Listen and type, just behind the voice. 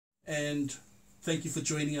and thank you for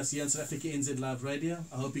joining us here on South Africa NZ Live Radio.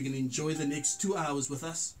 I hope you can enjoy the next 2 hours with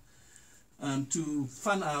us. 2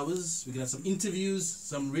 fun hours. We're going to have some interviews,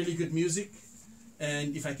 some really good music,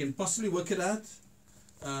 and if I can possibly work it out,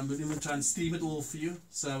 we're going to try and stream it all for you.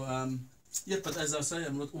 So yeah, but as I say,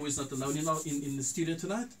 I'm not alone in the studio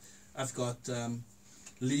tonight. I've got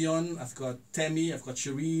Leon, I've got Tammy, I've got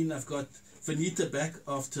Shireen, I've got Vanita back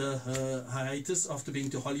after her hiatus, after being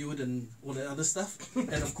to Hollywood and all that other stuff.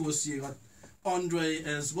 And of course you got Andre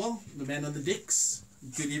as well, the man on the decks.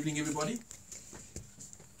 Good evening, everybody.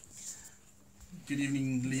 Good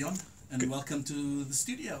evening, Leon, and welcome to the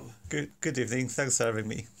studio. Good evening. Thanks for having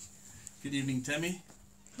me. Good evening, Tammy.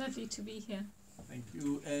 Lovely to be here. Thank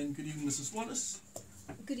you, and good evening, Mrs. Wallace.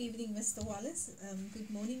 Good evening, Mr. Wallace. Good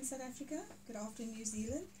morning, South Africa. Good afternoon, New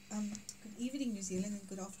Zealand. Good evening, New Zealand, and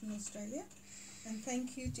good afternoon, Australia. And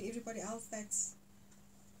thank you to everybody else that's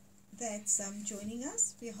joining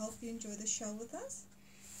us. We hope you enjoy the show with us.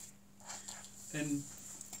 And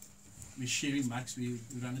we're sharing mics. We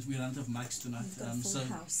run out of mics tonight. We've got a full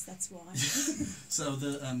house. That's why. So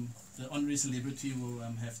the honorary celebrity will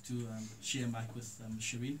have to share a mic with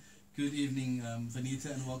Shireen. Good evening,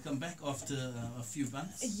 Vanita, and welcome back after a few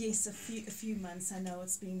months. Yes, a few months. I know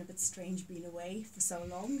it's been a bit strange being away for so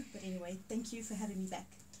long, but anyway, thank you for having me back.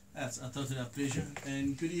 That's totally our pleasure.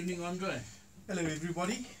 And good evening, Andre. Hello,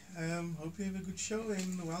 everybody. Hope you have a good show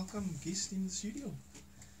and welcome guest in the studio.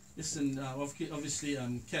 Yes, and obviously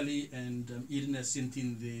Kelly and Eden have sent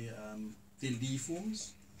in their leave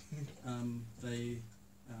forms. They've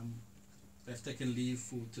taken leave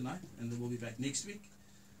for tonight, and they will be back next week.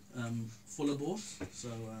 Full aboard. So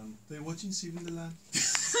they're watching Seven the Land.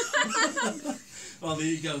 Well, there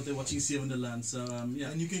you go. They're watching Seven the Land. So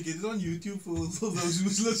yeah, and you can get it on YouTube for those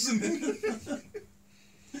who's listening.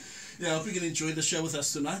 Yeah, I hope you can enjoy the show with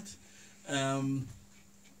us tonight.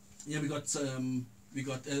 Yeah, we got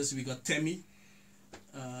Tammy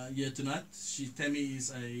here tonight. Tammy is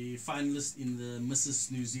a finalist in the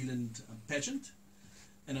Mrs. New Zealand pageant.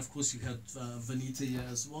 And of course, you have Vanita here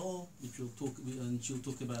as well, which she'll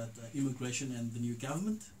talk about immigration and the new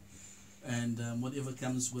government, and whatever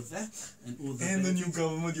comes with that, and all the new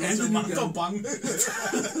government.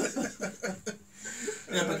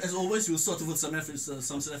 Yeah, but as always, we'll start off with some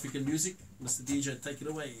South African music. Mr. DJ, take it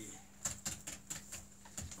away.